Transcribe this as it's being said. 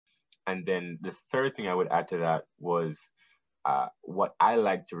And then the third thing I would add to that was what I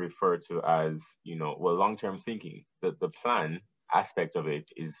like to refer to as, long-term thinking. The plan aspect of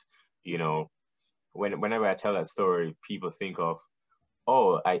it is, whenever I tell that story, people think of,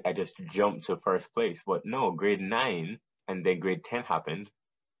 oh, I just jumped to first place. But no, grade 9 and then grade 10 happened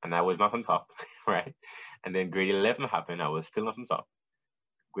and I was not on top, right? And then grade 11 happened, I was still not on top.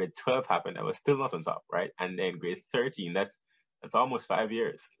 Grade 12 happened, I was still not on top, right? And then grade 13, that's almost 5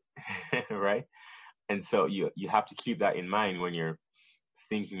 years, right? And so you have to keep that in mind when you're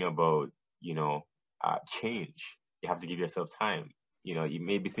thinking about, change. You have to give yourself time. You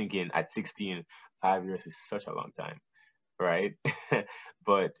may be thinking at 16, 5 years is such a long time, right?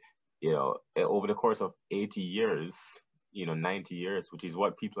 But, over the course of 80 years, 90 years, which is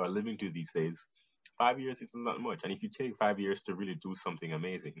what people are living to these days, 5 years is not much. And if you take 5 years to really do something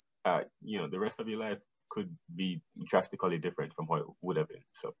amazing, the rest of your life could be drastically different from what it would have been.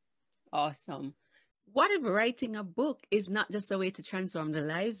 So awesome. What if writing a book is not just a way to transform the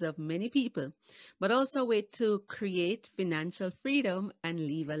lives of many people, but also a way to create financial freedom and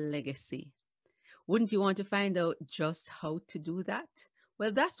leave a legacy? Wouldn't you want to find out just how to do that?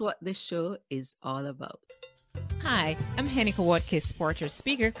 Well, that's what this show is all about. Hi, I'm Hennika Watkis, Porter,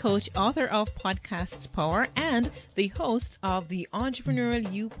 speaker, coach, author of Podcast Power, and the host of the Entrepreneurial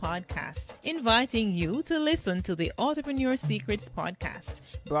You podcast, inviting you to listen to the Entrepreneur Secrets podcast,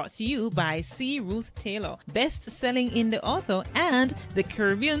 brought to you by C. Ruth Taylor, best-selling indie author and the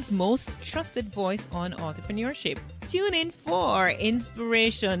Caribbean's most trusted voice on entrepreneurship. Tune in for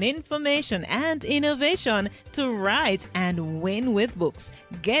inspiration, information, and innovation to write and win with books.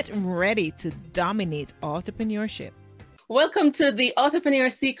 Get ready to dominate entrepreneurship. Welcome to the Entrepreneur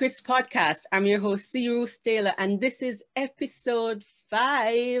Secrets podcast. I'm your host, C. Ruth Taylor, and this is episode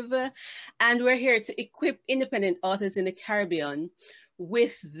 5. And we're here to equip independent authors in the Caribbean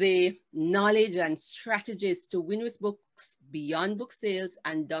with the knowledge and strategies to win with books beyond book sales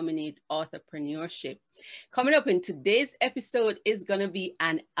and dominate entrepreneurship. Coming up in today's episode is going to be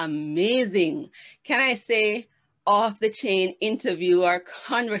an amazing, can I say, off-the-chain interview or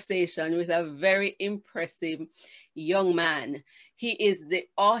conversation with a very impressive young man. He is the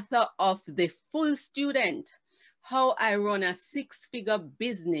author of The Full Student: How I Run a Six-Figure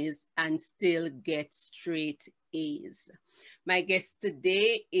Business and Still Get Straight A's. My guest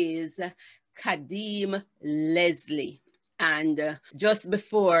today is Kadeem Leslie. And just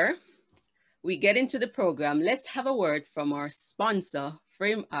before we get into the program, let's have a word from our sponsor,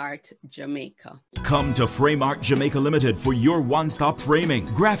 Frame Art Jamaica. Come to Frame Art Jamaica Limited for your one-stop framing,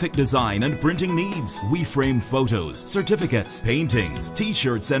 graphic design, and printing needs. We frame photos, certificates, paintings,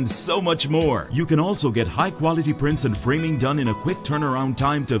 t-shirts, and so much more. You can also get high-quality prints and framing done in a quick turnaround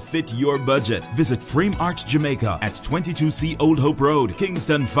time to fit your budget. Visit Frame Art Jamaica at 22C Old Hope Road,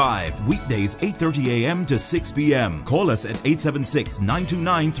 Kingston 5. Weekdays 8:30 a.m. to 6 p.m. Call us at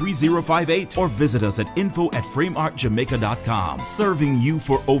 876-929-3058 or visit us at info@frameartjamaica.com. Serving you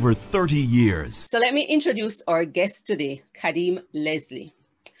for over 30 years. So let me introduce our guest today, Kadeem Leslie.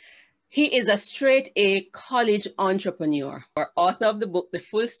 He is a straight A college entrepreneur, or author of the book, The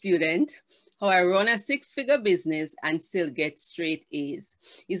Full Student: How I Run a Six-Figure Business and Still Get Straight A's.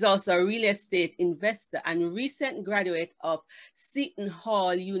 He's also a real estate investor and recent graduate of Seton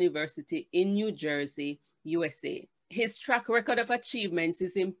Hall University in New Jersey, USA. His track record of achievements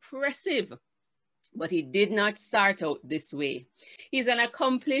is impressive, but he did not start out this way. He's an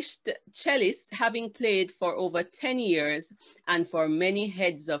accomplished cellist, having played for over 10 years and for many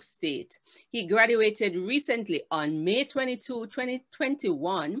heads of state. He graduated recently on May 22,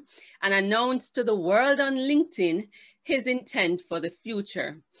 2021, and announced to the world on LinkedIn his intent for the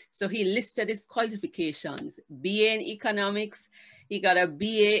future. So he listed his qualifications: BA in economics, he got a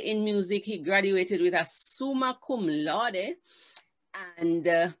BA in music, he graduated with a summa cum laude,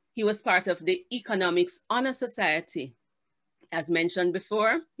 and he was part of the Economics Honor Society. As mentioned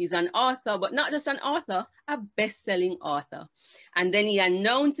before, he's an author, but not just an author, a best-selling author. And then he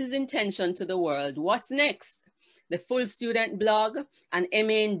announced his intention to the world. What's next? The Full Student blog, an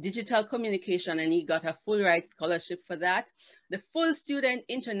MA in digital communication, and he got a full ride scholarship for that. The Full Student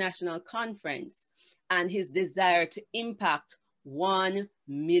International Conference, and his desire to impact 1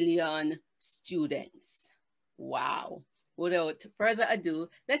 million students. Wow. Without further ado,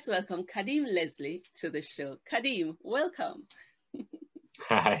 let's welcome Kadeem Leslie to the show. Kadeem, welcome.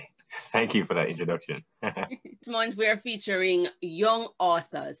 Hi, thank you for that introduction. This month we are featuring young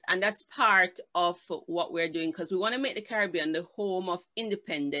authors, and that's part of what we're doing, because we want to make the Caribbean the home of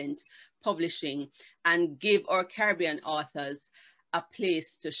independent publishing and give our Caribbean authors a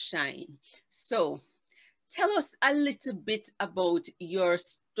place to shine. So tell us a little bit about your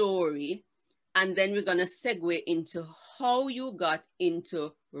story, and then we're going to segue into how you got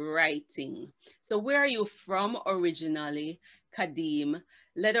into writing. So where are you from originally, Kadeem?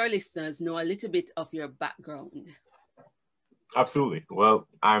 Let our listeners know a little bit of your background. Absolutely. Well,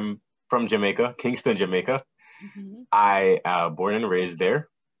 I'm from Jamaica, Kingston, Jamaica. Mm-hmm. I born and raised there.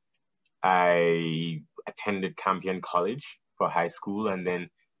 I attended Campion College for high school, and then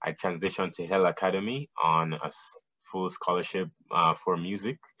I transitioned to Hill Academy on a full scholarship for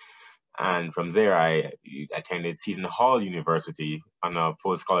music. And from there, I attended Seton Hall University on a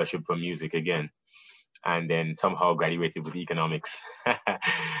full scholarship for music again, and then somehow graduated with economics.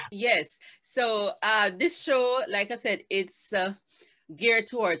 Yes. So this show, like I said, it's geared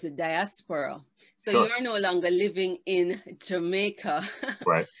towards the diaspora. So Sure. you're no longer living in Jamaica.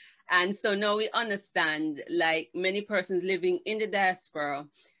 Right. And so now we understand, like many persons living in the diaspora,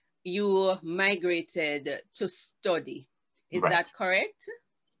 you migrated to study. Is Right. that correct?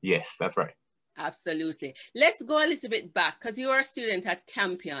 Yes, that's right. Absolutely. Let's go a little bit back, because you are a student at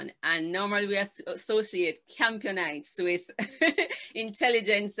Campion, and normally we associate Campionites with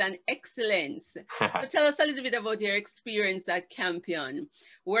intelligence and excellence. So tell us a little bit about your experience at Campion.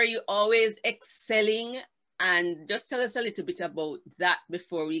 Were you always excelling? And just tell us a little bit about that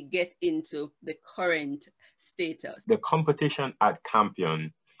before we get into the current status. The competition at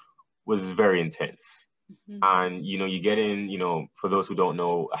Campion was very intense. Mm-hmm. And, you get in, for those who don't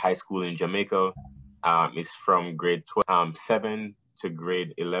know, high school in Jamaica is from grade 7 to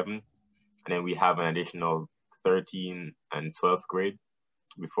grade 11. And then we have an additional 13 and 12th grade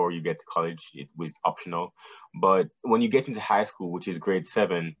before you get to college. It was optional. But when you get into high school, which is grade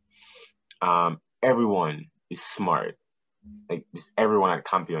 7, everyone is smart. Like, just everyone at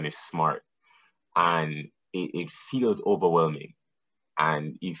Campion is smart. And it feels overwhelming.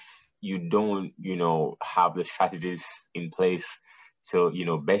 And if you don't, have the strategies in place to,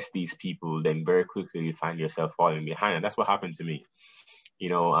 best these people, then very quickly you find yourself falling behind. And that's what happened to me.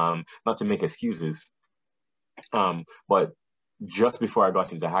 Not to make excuses, but just before I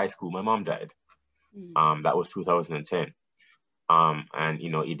got into high school, my mom died. That was 2010. And,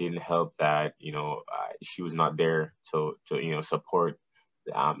 it didn't help that, she was not there to support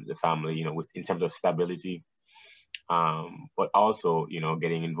the family, in terms of stability. But also,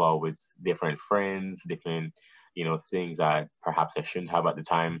 getting involved with different friends, different, things that perhaps I shouldn't have at the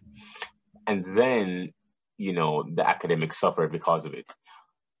time. And then, the academics suffered because of it.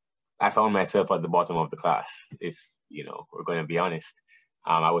 I found myself at the bottom of the class, if, we're going to be honest.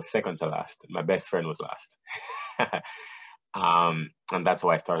 I was second to last. My best friend was last. And that's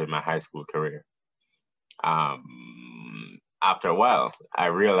why I started my high school career. After a while, I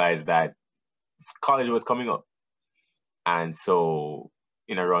realized that college was coming up. And so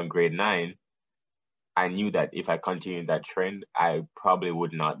in around grade 9, I knew that if I continued that trend, I probably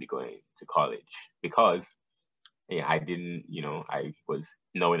would not be going to college because I didn't, I was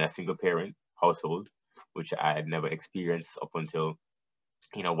now in a single parent household, which I had never experienced up until,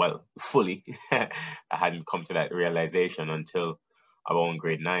 fully. I hadn't come to that realization until around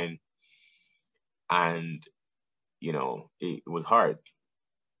grade 9. And, it was hard.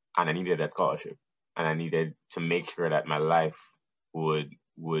 And I needed that scholarship. And I needed to make sure that my life would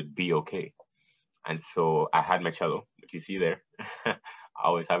be okay. And so I had my cello, which you see there. I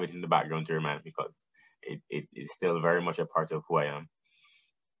always have it in the background to remind me because it is still very much a part of who I am.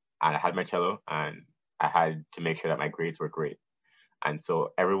 And I had my cello, and I had to make sure that my grades were great. And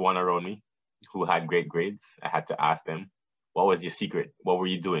so everyone around me who had great grades, I had to ask them, what was your secret? What were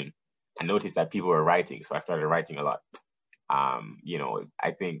you doing? I noticed that people were writing, so I started writing a lot.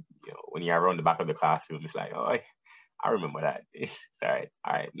 I think, when you're around the back of the classroom, it's like, oh, I remember that. It's all right.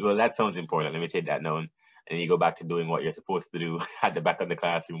 All right. Well, that sounds important. Let me take that note. And you go back to doing what you're supposed to do at the back of the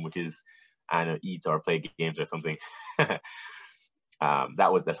classroom, which is, I don't know, eat or play games or something. That's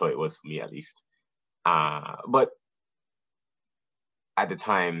how it was for me, at least. But at the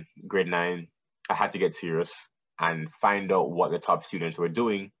time, grade 9, I had to get serious and find out what the top students were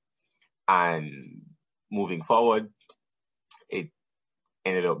doing. And moving forward, it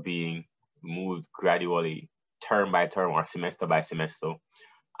ended up being moved gradually, term by term or semester by semester,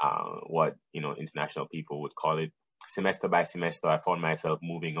 what international people would call it. Semester by semester, I found myself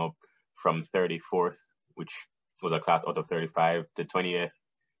moving up from 34th, which was a class out of 35, to 20th,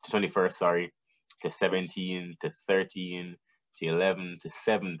 to 21st, sorry, to 17, to 13, to 11, to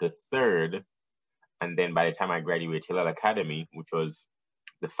 7, to 3rd. And then by the time I graduated Hillel Academy, which was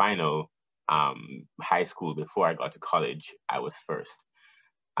the final high school before I got to college, I was first.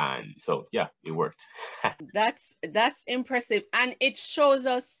 And so, yeah, it worked. That's impressive. And it shows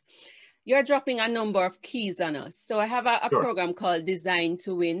us you're dropping a number of keys on us. So I have a Sure. program called Design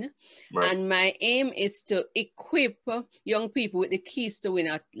to Win. Right. And my aim is to equip young people with the keys to win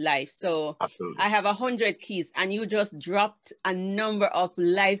at life. So Absolutely. I have 100 keys, and you just dropped a number of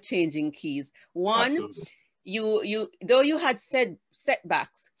life-changing keys. One, Absolutely. you though you had said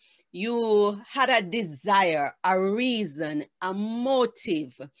setbacks, you had a desire, a reason, a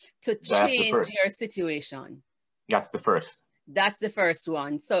motive to change your situation. That's the first. That's the first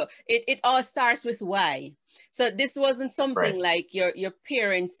one. So it all starts with why. So this wasn't something like your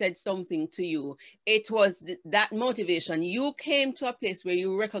parents said something to you. It was that motivation. You came to a place where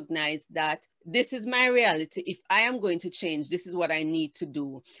you recognized that this is my reality. If I am going to change, this is what I need to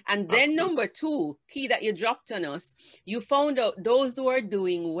do. And then number two, key that you dropped on us, you found out those who are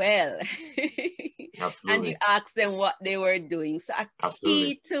doing well. And you asked them what they were doing. So a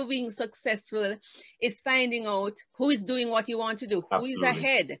key to being successful is finding out who is doing what you want to do, who is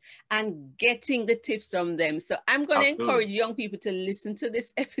ahead, and getting the tips from them. So I'm going to encourage young people to listen to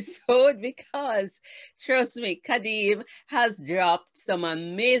this episode, because trust me, Kadeem has dropped some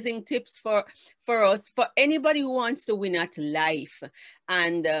amazing tips for us, for anybody who wants to win at life.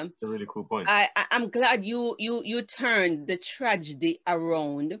 And a really cool point. I'm glad you turned the tragedy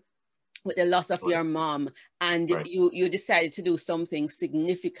around with the loss of your mom, and you decided to do something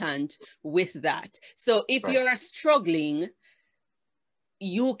significant with that. So if you're struggling,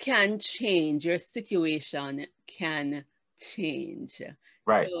 you can change. Your situation can change.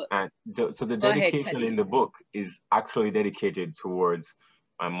 Right. And so the dedication in the book is actually dedicated towards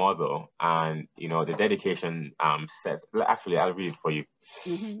my mother. And, you know, the dedication says, actually, I'll read it for you.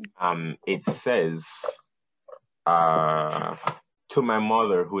 Mm-hmm. It says, to my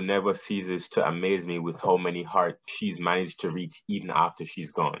mother, who never ceases to amaze me with how many hearts she's managed to reach even after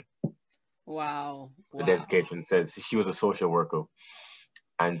she's gone. Wow. The dedication says she was a social worker.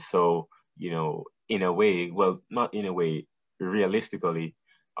 And so, you know, in a way, well, not in a way, realistically,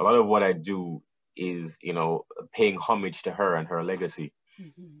 a lot of what I do is, you know, paying homage to her and her legacy.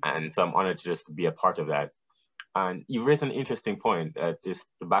 Mm-hmm. And so I'm honored to just be a part of that. And you raised an interesting point, just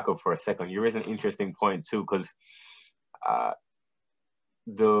to back up for a second. You raised an interesting point too, because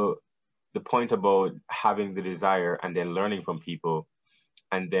the point about having the desire and then learning from people.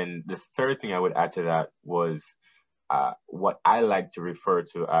 And then the third thing I would add to that was what I like to refer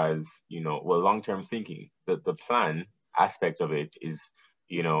to as, you know, well, long-term thinking. The plan aspect of it is,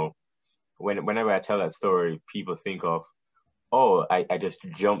 you know, whenever I tell that story, people think of, oh, I just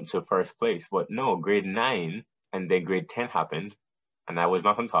jumped to first place. But no, grade 9 and then grade 10 happened and I was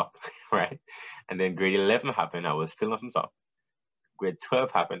not on top, right? And then grade 11 happened, I was still not on top. Grade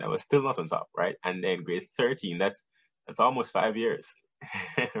 12 happened, I was still not on top, right? And then grade 13, that's almost 5 years,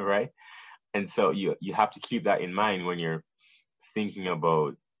 right? And so you have to keep that in mind when you're thinking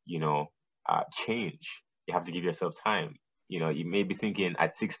about, you know, change. You have to give yourself time. You know, you may be thinking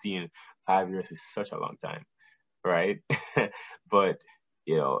at 16, 5 years is such a long time, right? But,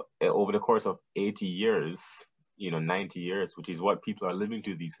 you know, over the course of 80 years, you know, 90 years, which is what people are living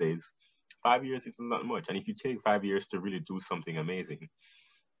to these days, 5 years is not much. And if you take 5 years to really do something amazing,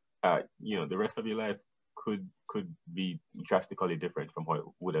 you know, the rest of your life could be drastically different from what it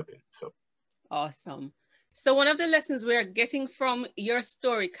would have been. So awesome. So one of the lessons we're getting from your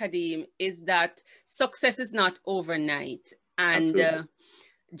story, Kadeem, is that success is not overnight. And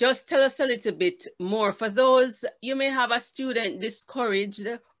just tell us a little bit more. For those, you may have a student discouraged,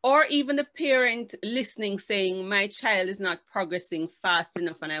 or even the parent listening saying, my child is not progressing fast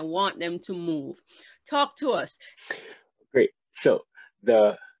enough and I want them to move. Talk to us. Great. So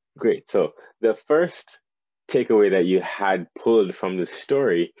the first takeaway that you had pulled from the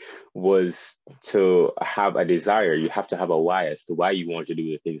story was to have a desire. You have to have a why as to why you want to do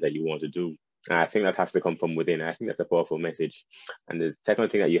the things that you want to do. And I think that has to come from within. I think that's a powerful message. And the second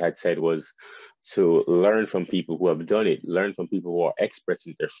thing that you had said was to learn from people who have done it, learn from people who are experts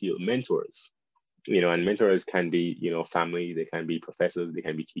in their field, mentors. You know, and mentors can be, you know, family, they can be professors, they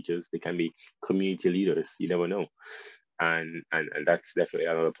can be teachers, they can be community leaders. You never know. And that's definitely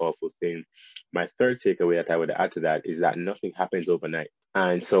another powerful thing. My third takeaway that I would add to that is that nothing happens overnight.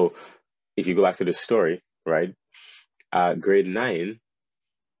 And so if you go back to the story, right, grade 9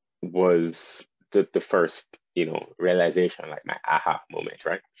 was the first, you know, realization, like my aha moment,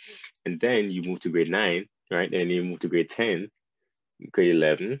 right? And then you move to grade 9, right? And you move to grade 10, grade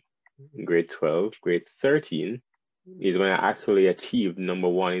 11, grade 12, grade 13 is when I actually achieved number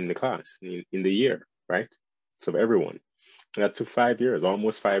 1 in the class, in the year, right? So everyone. That took 5 years,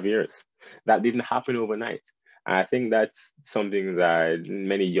 almost 5 years. That didn't happen overnight. And I think that's something that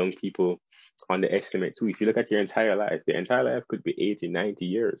many young people underestimate too. If you look at your entire life could be 80, 90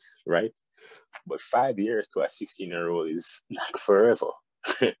 years, right? But 5 years to a 16-year-old is like forever,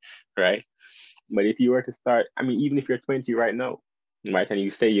 right? But if you were to start, I mean, even if you're 20 right now, right, and you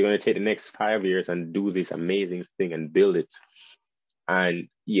say you're going to take the next 5 years and do this amazing thing and build it, and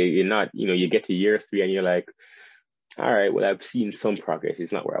you're not, you get to year 3 and you're like, all right, well, I've seen some progress.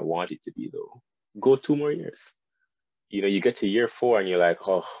 It's not where I want it to be, though. Go 2 more years. You get to year 4 and you're like,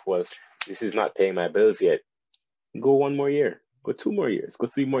 oh, well, this is not paying my bills yet. Go 1 more year. Go 2 more years. Go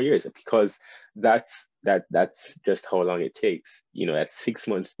 3 more years, because that's just how long it takes. At 6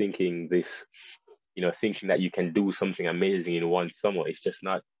 months thinking this, thinking that you can do something amazing in one summer. That's just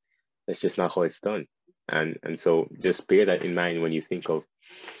not how it's done. And so just bear that in mind when you think of,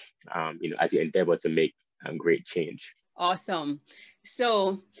 as you endeavor to make great change. Awesome.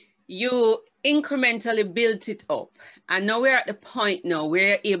 So you incrementally built it up, and now we're at the point now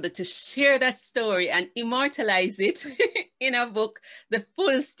where you're able to share that story and immortalize it in a book, The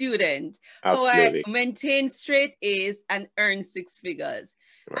Full Student. Absolutely. How I maintain straight A's and earn 6 figures.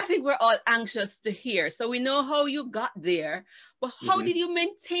 Right. I think we're all anxious to hear. So we know how you got there, but how did you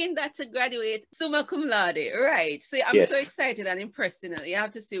maintain that to graduate summa cum laude? Right. So I'm so excited and impressed. You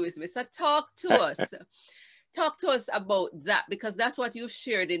have to stay with me. So talk to us. Talk to us about that, because that's what you've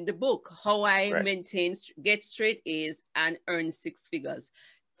shared in the book, how I maintain, get straight A's and earn 6 figures.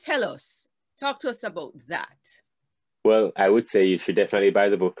 Tell us, talk to us about that. Well, I would say you should definitely buy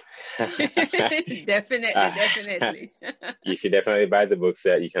the book. Definitely. You should definitely buy the book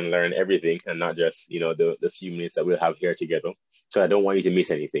so that you can learn everything and not just, the few minutes that we'll have here together. So I don't want you to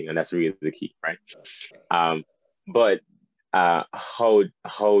miss anything. And that's really the key, right? But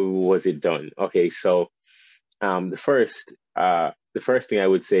how was it done? Okay, so the first thing I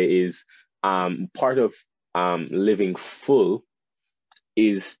would say is part of living full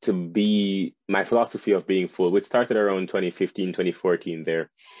is to be, my philosophy of being full, which started around 2015, 2014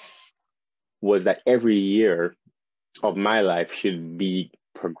 there, was that every year of my life should be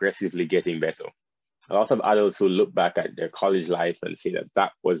progressively getting better. A lot of adults who look back at their college life and say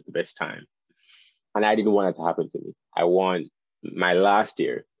that was the best time. And I didn't want it to happen to me. I want my last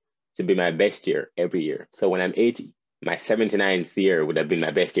year to be my best year every year. So when I'm 80, my 79th year would have been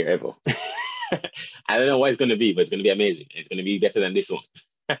my best year ever. I don't know what it's going to be, but it's going to be amazing. It's going to be better than this one.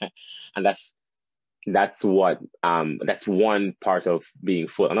 And that's one part of being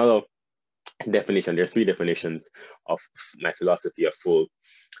full. Another definition, there are 3 definitions of my philosophy of full.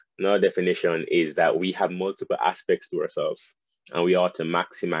 Another definition is that we have multiple aspects to ourselves, and we ought to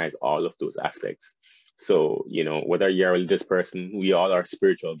maximize all of those aspects. So, whether you're a religious person, we all are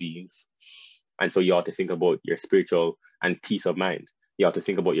spiritual beings. And so you ought to think about your spiritual and peace of mind. You ought to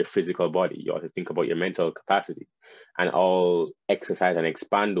think about your physical body. You ought to think about your mental capacity, and all exercise and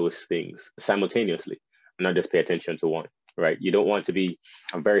expand those things simultaneously, and not just pay attention to one, right? You don't want to be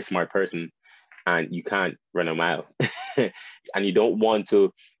a very smart person and you can't run a mile. And you don't want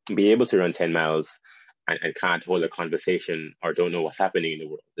to be able to run 10 miles and can't hold a conversation or don't know what's happening in the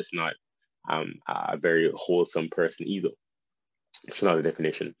world. That's not a very wholesome person either. It's not a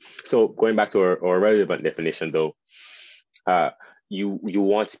definition. So going back to our relevant definition, though, you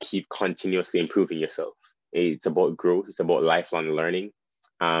want to keep continuously improving yourself. It's about growth. It's about lifelong learning.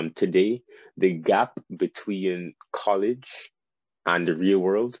 Today, the gap between college and the real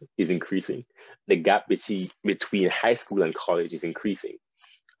world is increasing. The gap between high school and college is increasing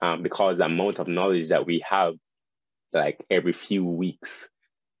because the amount of knowledge that we have, like every few weeks,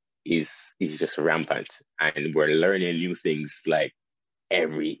 is just rampant, and we're learning new things like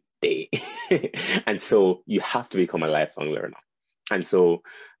every day. And so you have to become a lifelong learner. And so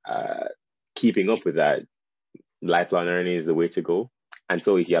keeping up with that, lifelong learning is the way to go. And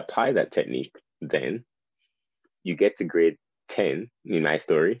so if you apply that technique, then you get to grade 10 in my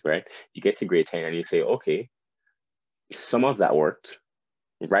story, right? You get to grade 10 and you say, okay, some of that worked.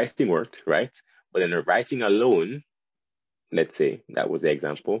 Writing worked, right? But then writing alone, let's say that was the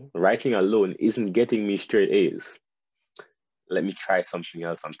example, writing alone isn't getting me straight A's. Let me try something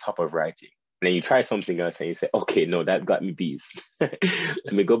else on top of writing. And then you try something else and you say, okay, no, that got me B's.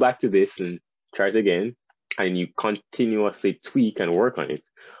 Let me go back to this and try it again. And you continuously tweak and work on it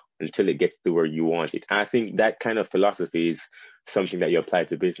until it gets to where you want it. And I think that kind of philosophy is something that you apply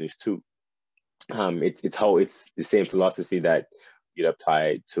to business too. It's the same philosophy that you'd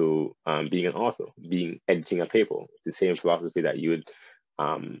apply to being an author, editing a paper. It's the same philosophy that you would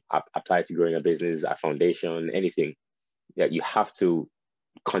apply to growing a business, a foundation, anything. That you have to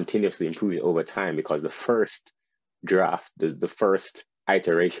continuously improve it over time, because the first draft, the first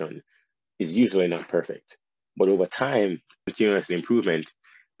iteration is usually not perfect. But over time, continuous improvement,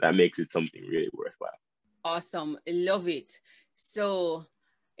 that makes it something really worthwhile. Awesome. I love it. So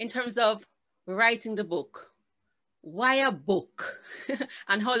in terms of writing the book, why a book?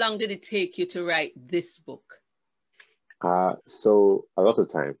 And how long did it take you to write this book? So a lot of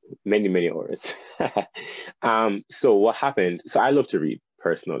time, many, many hours. So what happened? So I love to read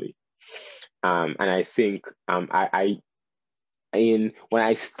personally. And I think when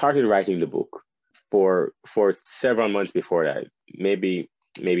I started writing the book for several months before that, maybe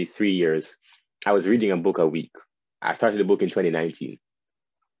 3 years, I was reading a book a week. I started the book in 2019.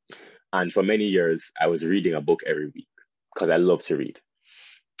 And for many years, I was reading a book every week because I love to read.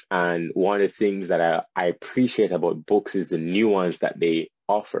 And one of the things that I appreciate about books is the nuance that they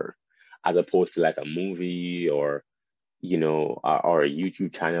offer, as opposed to like a movie or, or a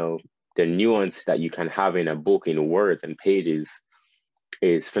YouTube channel. The nuance that you can have in a book in words and pages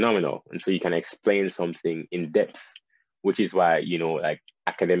is phenomenal. And so you can explain something in depth, which is why, like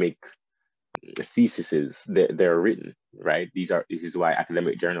academic theses, they're written, right? This is why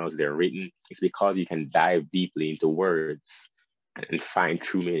academic journals, they're written. It's because you can dive deeply into words and find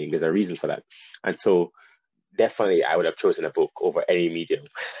true meaning. There's a reason for that. And so definitely I would have chosen a book over any medium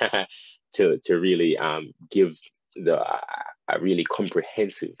to really give a really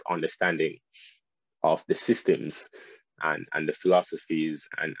comprehensive understanding of the systems and the philosophies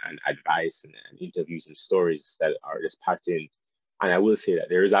and advice and interviews and stories that are just packed in. And I will say that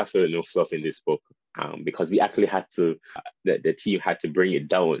there is absolutely no fluff in this book, because we actually had to, the team had to bring it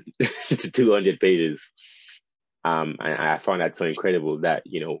down to 200 pages. And I found that so incredible that,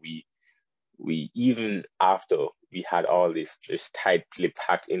 we even after we had all this tightly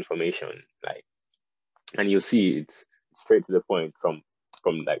packed information, like, and you'll see it's straight to the point from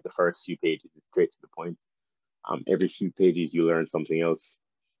like the first few pages, it's straight to the point. Every few pages you learn something else.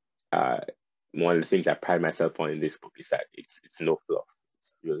 One of the things I pride myself on in this book is that it's no fluff.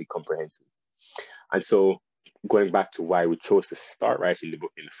 It's really comprehensive. And so going back to why we chose to start writing the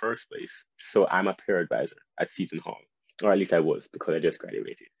book in the first place. So I'm a peer advisor at Seton Hall, or at least I was, because I just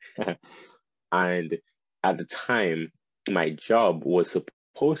graduated. And at the time, my job was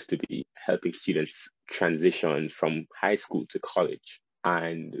supposed to be helping students transition from high school to college.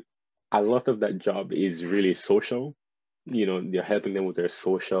 And a lot of that job is really social. You're helping them with their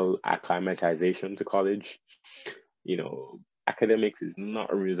social acclimatization to college. Academics is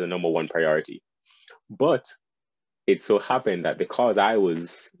not really the number one priority. But it so happened that because I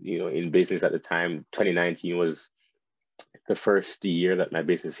was, in business at the time, 2019 was the first year that my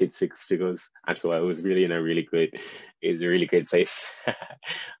business hit six figures. And so I was really in a really good place.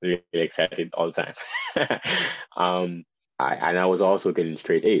 Really excited all the time. I was also getting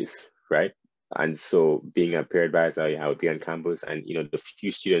straight A's, right? And so being a peer advisor, I would be on campus, and the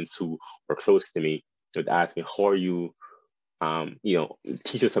few students who were close to me would ask me, how are you,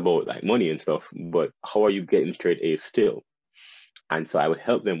 teach us about like money and stuff, but how are you getting straight A's still? And so I would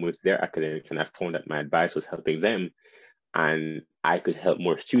help them with their academics, and I found that my advice was helping them, and I could help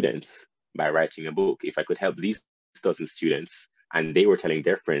more students by writing a book. If I could help these dozen students and they were telling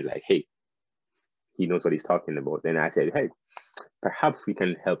their friends like, hey, he knows what he's talking about, then I said, hey, perhaps we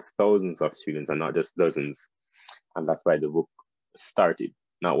can help thousands of students and not just dozens. And that's why the book started.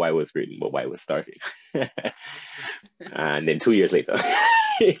 Not why it was written, but why it was started. And then 2 years later,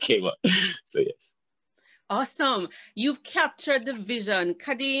 it came up. So yes. Awesome. You've captured the vision.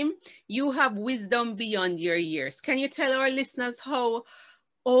 Kadeem, you have wisdom beyond your years. Can you tell our listeners how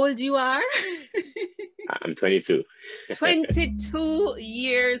old you are? I'm 22. 22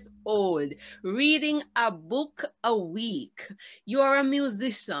 years old, reading a book a week. You are a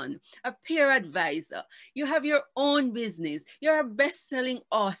musician, a peer advisor. You have your own business. You're a best-selling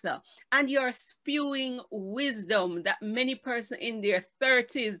author, and you're spewing wisdom that many persons in their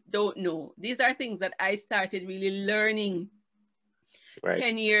 30s don't know. These are things that I started really learning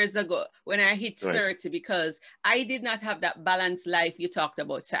 10 years ago when I hit 30, because I did not have that balanced life you talked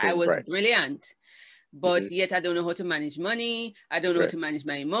about. So I was brilliant, but yet I don't know how to manage money. I don't know how to manage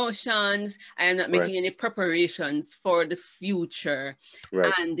my emotions. I am not making any preparations for the future.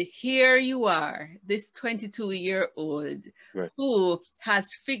 And here you are, this 22-year-old who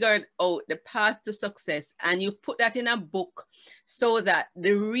has figured out the path to success, and you put that in a book so that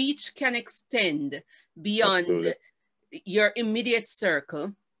the reach can extend beyond your immediate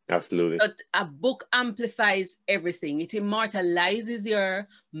circle. Absolutely. But a book amplifies everything. It immortalizes your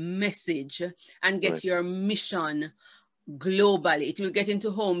message and gets your mission globally. It will get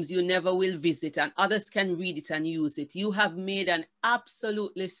into homes you never will visit, and others can read it and use it. You have made an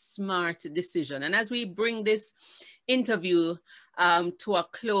absolutely smart decision. And as we bring this interview to a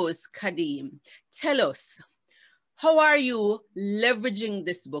close, Kadeem, tell us, how are you leveraging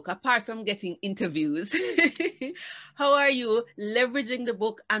this book, apart from getting interviews? How are you leveraging the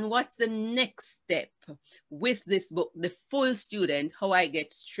book, and what's the next step with this book, The Full Student, How I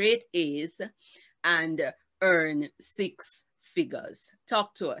Get Straight A's and Earn Six Figures?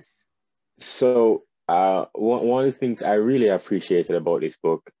 Talk to us. So one of the things I really appreciated about this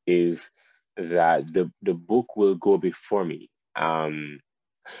book is that the book will go before me.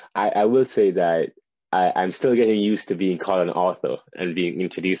 I will say that I'm still getting used to being called an author and being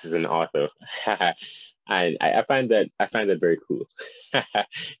introduced as an author. And I find that very cool.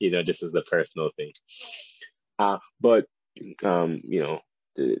 Just as a personal thing. But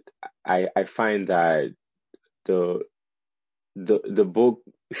I find that the the book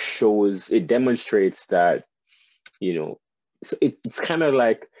demonstrates that, so it's kind of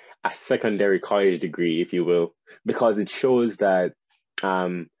like a secondary college degree, if you will, because it shows that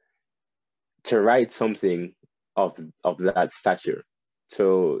to write something of that stature,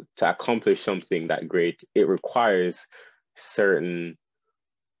 to accomplish something that great, it requires certain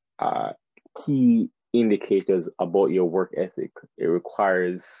key indicators about your work ethic. It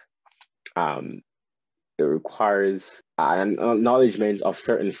requires an acknowledgement of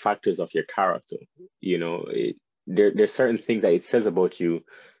certain factors of your character. There's certain things that it says about you,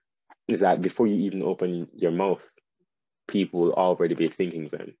 is that before you even open your mouth, people will already be thinking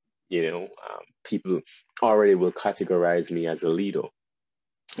them. People already will categorize me as a leader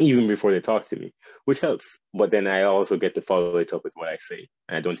even before they talk to me, which helps. But then I also get to follow it up with what I say,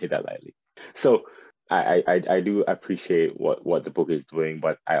 and I don't take that lightly. So I do appreciate what the book is doing,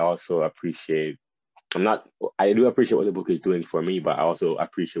 but I also appreciate I do appreciate what the book is doing for me, but I also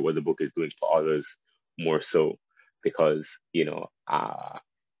appreciate what the book is doing for others more so, because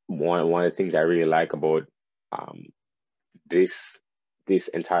one of the things I really like about this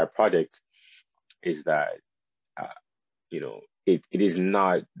entire project is that it is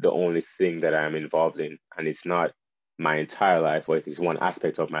not the only thing that I'm involved in, and it's not my entire life, or it is one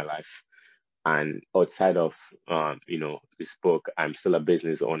aspect of my life. And outside of this book, I'm still a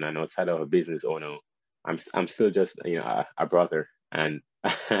business owner, and outside of a business owner, I'm still just a brother and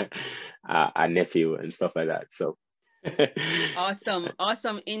a nephew and stuff like that. So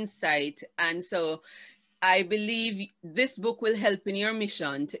awesome insight. And so I believe this book will help in your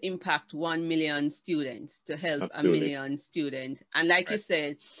mission to impact 1 million students, to help Absolutely. 1 million students. And like you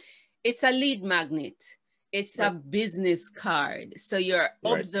said, it's a lead magnet. It's a business card. So your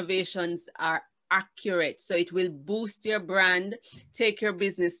observations are accurate. So it will boost your brand, take your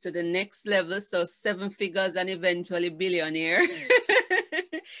business to the next level. So 7 figures and eventually billionaire.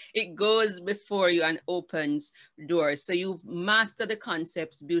 It goes before you and opens doors. So you've mastered the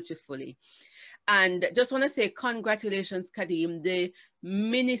concepts beautifully. And just want to say congratulations, Kadeem, the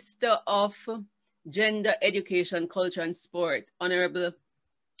Minister of Gender, Education, Culture and Sport, Honorable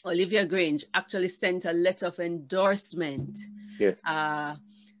Olivia Grange, actually sent a letter of endorsement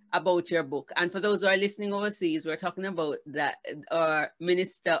about your book. And for those who are listening overseas, we're talking about that our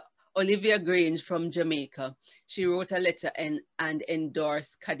Minister Olivia Grange from Jamaica. She wrote a letter and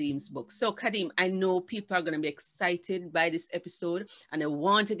endorsed Kadeem's book. So Kadeem, I know people are going to be excited by this episode and they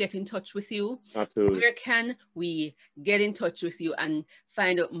want to get in touch with you. Absolutely. Where can we get in touch with you and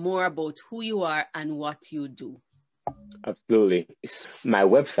find out more about who you are and what you do? Absolutely. My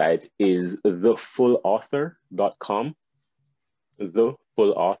website is thefulauthor.com.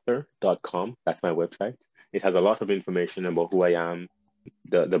 Thefulauthor.com. That's my website. It has a lot of information about who I am.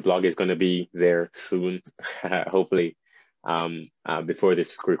 The blog is going to be there soon. Hopefully, before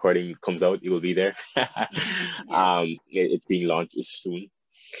this recording comes out, it will be there. It's being launched soon.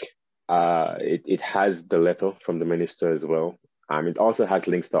 It has the letter from the minister as well. It also has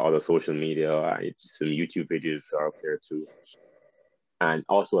links to other social media. Some YouTube videos are up there too, and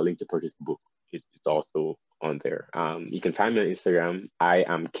also a link to purchase the book. It's also on there. You can find me on Instagram. I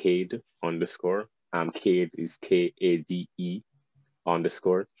am Kade _. Kade is KADE _ on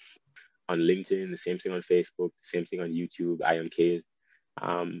LinkedIn, the same thing on Facebook, the same thing on YouTube. I am Kade.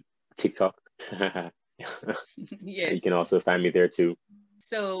 TikTok. Yes. You can also find me there too.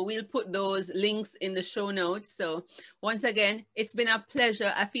 So we'll put those links in the show notes. So once again, it's been a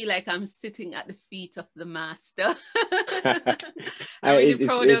pleasure. I feel like I'm sitting at the feet of the master. I'm really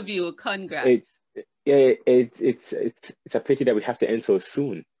proud of you. Congrats. It's a pity that we have to end so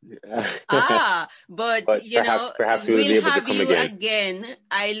soon. But perhaps we'll be able to come again.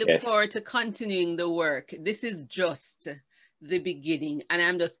 I look forward to continuing the work. This is just the beginning, and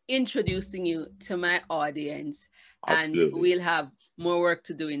I'm just introducing you to my audience. Absolutely. And we'll have more work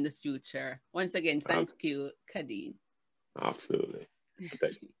to do in the future. Once again, thank you, Kadeem. Absolutely.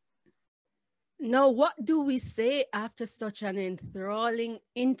 Now, what do we say after such an enthralling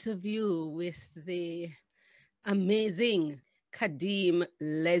interview with the amazing Kadeem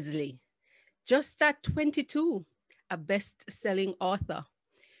Leslie? Just at 22, a best-selling author,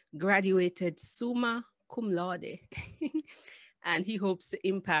 graduated summa cum laude, and he hopes to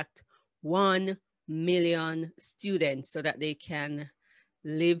impact 1 million students so that they can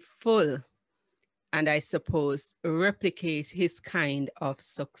live full and, I suppose, replicate his kind of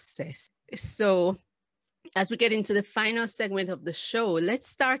success. So, as we get into the final segment of the show, let's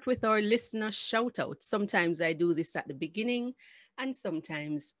start with our listener shout out. Sometimes I do this at the beginning and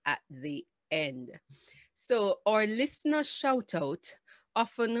sometimes at the end. So, our listener shout out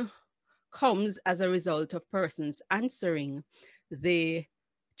often comes as a result of persons answering the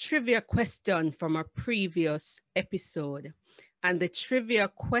trivia question from a previous episode. And the trivia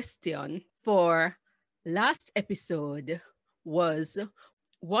question for last episode was,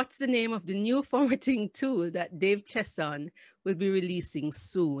 what's the name of the new formatting tool that Dave Chesson will be releasing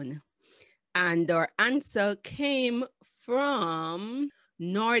soon? And our answer came from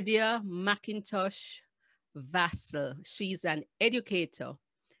Nordia McIntosh Vassell. She's an educator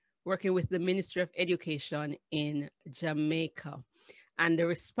working with the Ministry of Education in Jamaica. And the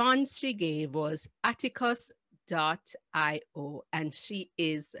response she gave was atticus.io, and she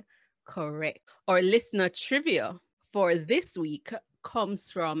is correct. Our listener trivia for this week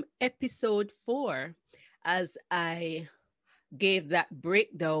comes from episode 4, as I gave that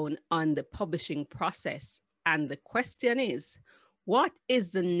breakdown on the publishing process. And the question is, what is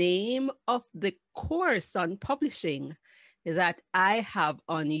the name of the course on publishing that I have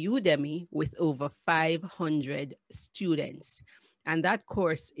on Udemy with over 500 students? And that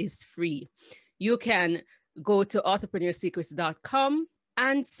course is free. You can go to authorpreneursecrets.com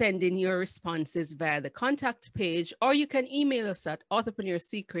and send in your responses via the contact page, or you can email us at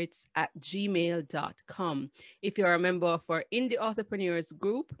authorpreneursecrets@gmail.com. If you're a member of our Indie Authorpreneurs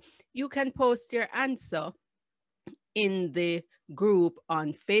group, you can post your answer in the group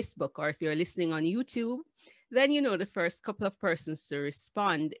on Facebook, or if you're listening on YouTube, then you know the first couple of persons to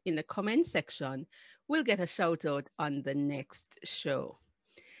respond in the comment section will get a shout out on the next show.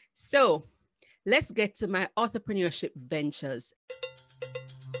 So let's get to my authorpreneurship ventures.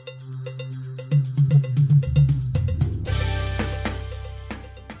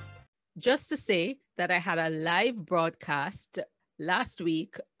 Just to say that I had a live broadcast last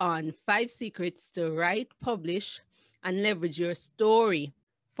week on 5 secrets to write, publish, and leverage your story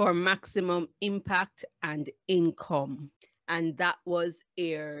for maximum impact and income. And that was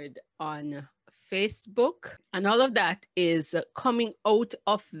aired on Facebook. And all of that is coming out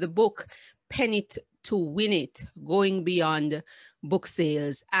of the book, Pen It to Win It, Going Beyond Book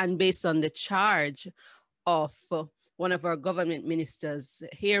Sales, and based on the charge of one of our government ministers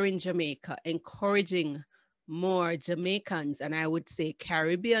here in Jamaica, encouraging more Jamaicans, and I would say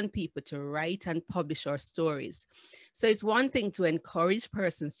Caribbean people, to write and publish our stories. So it's one thing to encourage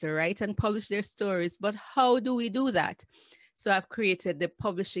persons to write and publish their stories, but how do we do that? So I've created the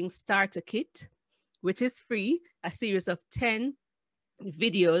Publishing Starter Kit, which is free, a series of 10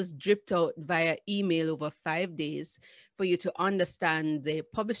 videos dripped out via email over 5 days for you to understand the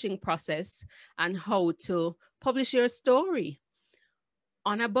publishing process and how to publish your story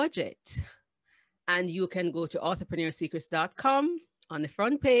on a budget. And you can go to authorpreneursecrets.com on the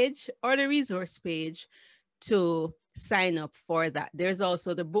front page or the resource page to sign up for that. There's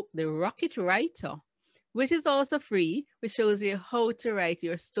also the book, The Rocket Writer, which is also free, which shows you how to write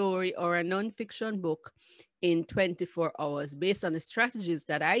your story or a nonfiction book in 24 hours based on the strategies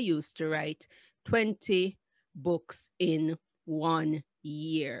that I use to write 20 books in 1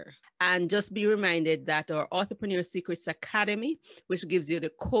 year. And just be reminded that our Authorpreneur Secrets Academy, which gives you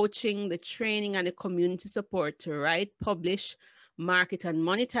the coaching, the training, and the community support to write, publish, market, and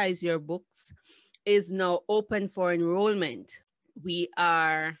monetize your books, is now open for enrollment. We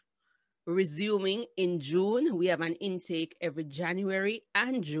are resuming in June. We have an intake every January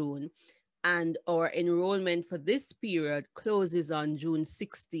and June, and our enrollment for this period closes on June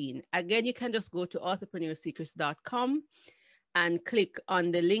 16. Again, you can just go to authorpreneursecrets.com and click on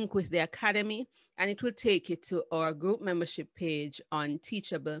the link with the academy, and it will take you to our group membership page on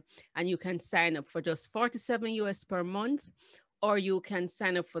Teachable, and you can sign up for just $47 US per month, or you can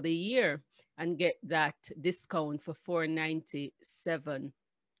sign up for the year and get that discount for $497.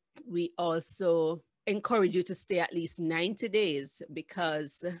 We also encourage you to stay at least 90 days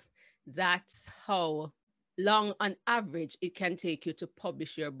because that's how long on average it can take you to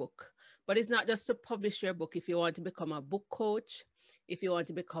publish your book. But it's not just to publish your book. If you want to become a book coach, if you want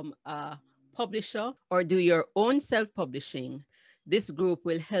to become a publisher or do your own self-publishing, This group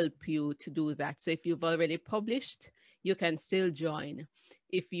will help you to do that. So if you've already published, you can still join.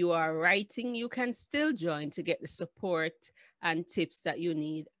 If you are writing, you can still join to get the support and tips that you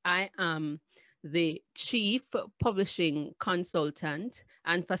need. I am the chief publishing consultant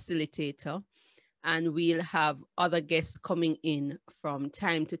and facilitator, and we'll have other guests coming in from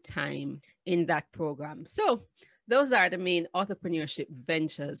time to time in that program. So those are the main entrepreneurship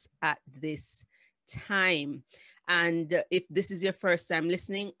ventures at this time. And if this is your first time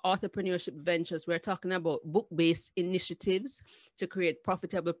listening, entrepreneurship ventures, we're talking about book-based initiatives to create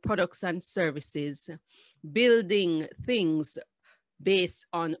profitable products and services, building things based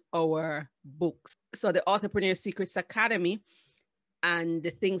on our books. So the Entrepreneur Secrets Academy and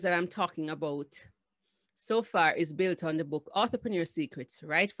the things that I'm talking about so far is built on the book Entrepreneur Secrets: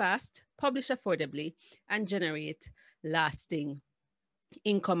 Write Fast, Publish Affordably, and Generate Lasting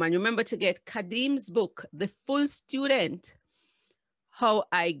Income. And remember to get Kadeem's book, The Full Student: How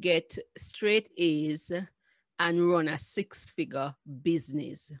I Get Straight A's and Run a Six-Figure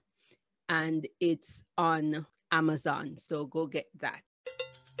Business. And it's on Amazon. So go get that.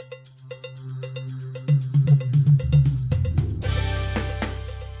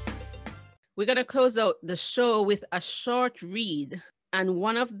 We're going to close out the show with a short read. And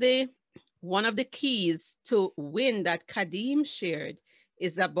one of the keys to win that Kadeem shared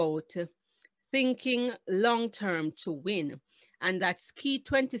is about thinking long-term to win. And that's key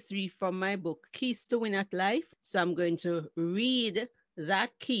 23 from my book, Keys to Win at Life. So I'm going to read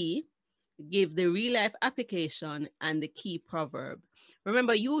that key, give the real life application and the key proverb.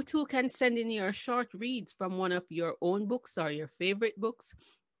 Remember, you too can send in your short reads from one of your own books or your favorite books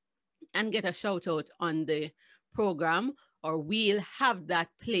and get a shout out on the program, or we'll have that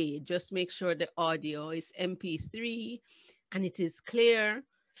play. Just make sure the audio is MP3 and it is clear.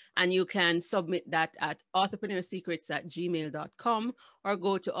 And you can submit that at entrepreneursecrets@gmail.com or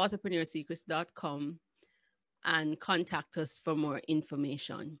go to entrepreneursecrets.com and contact us for more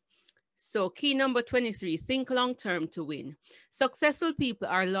information. So key number 23, think long-term to win. Successful people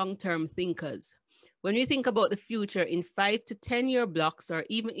are long-term thinkers. When we think about the future in 5 to 10 year blocks or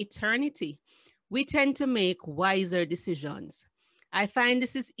even eternity, we tend to wise wiser decisions. I find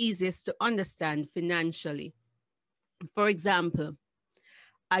this is easiest to understand financially. For example,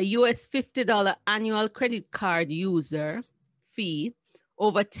 a US $50 annual credit card user fee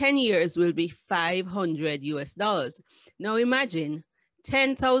over 10 years will be $500 US. Now imagine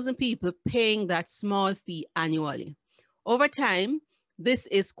 10,000 people paying that small fee annually. Over time, this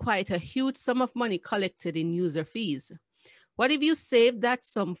is quite a huge sum of money collected in user fees. What if you saved that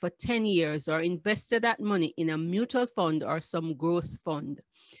sum for 10 years or invested that money in a mutual fund or some growth fund?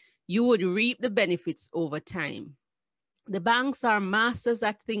 You would reap the benefits over time. The banks are masters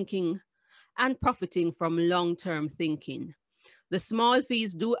at thinking and profiting from long-term thinking. The small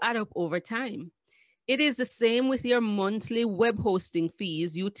fees do add up over time. It is the same with your monthly web hosting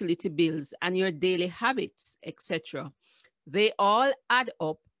fees, utility bills, and your daily habits, etc. They all add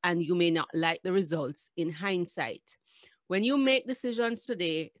up, and you may not like the results in hindsight. When you make decisions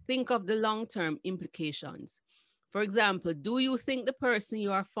today, think of the long-term implications. For example, do you think the person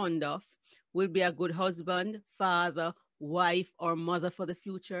you are fond of will be a good husband, father, wife, or mother for the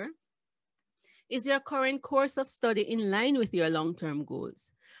future? Is your current course of study in line with your long-term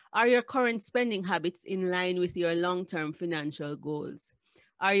goals? Are your current spending habits in line with your long-term financial goals?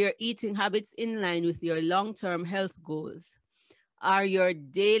 Are your eating habits in line with your long-term health goals? Are your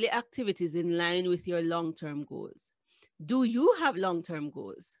daily activities in line with your long-term goals? Do you have long-term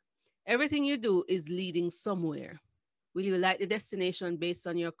goals? Everything you do is leading somewhere. Will you like the destination based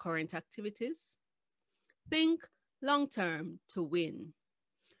on your current activities? Think long-term to win.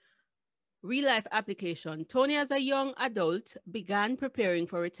 Real life application. Tony, as a young adult, began preparing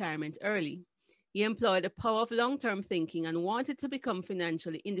for retirement early. He employed the power of long-term thinking and wanted to become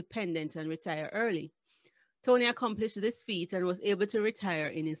financially independent and retire early. Tony accomplished this feat and was able to retire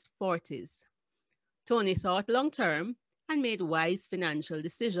in his 40s. Tony thought long-term and made wise financial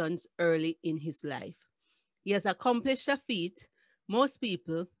decisions early in his life. He has accomplished a feat most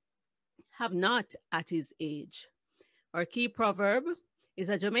people have not at his age. Our key proverb is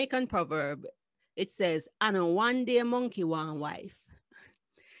a Jamaican proverb. It says, "And a one day monkey want wife."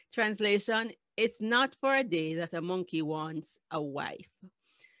 Translation, it's not for a day that a monkey wants a wife.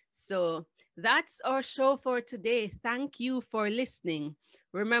 So that's our show for today. Thank you for listening.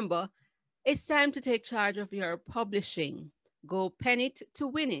 Remember, it's time to take charge of your publishing. Go pen it to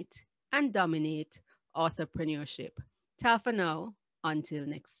win it and dominate entrepreneurship. Ta for now, until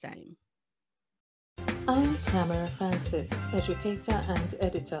next time. I'm Tamara Francis, educator and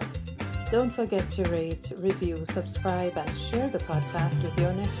editor. Don't forget to rate, review, subscribe, and share the podcast with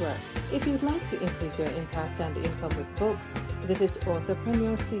your network. If you'd like to increase your impact and income with books, visit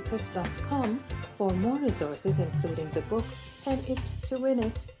authorpreneursecrets.com for more resources, including the books Pen It to Win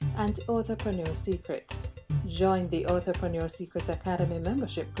It and Authorpreneur Secrets. Join the Authorpreneur Secrets Academy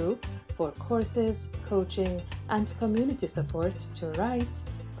membership group for courses, coaching, and community support to write,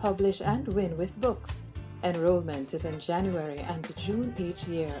 publish, and win with books. Enrollment is in January and June each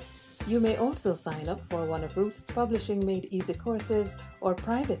year. You may also sign up for one of Ruth's Publishing Made Easy courses or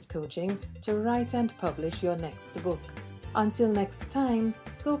private coaching to write and publish your next book. Until next time,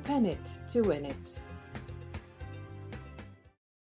 go pen it to win it.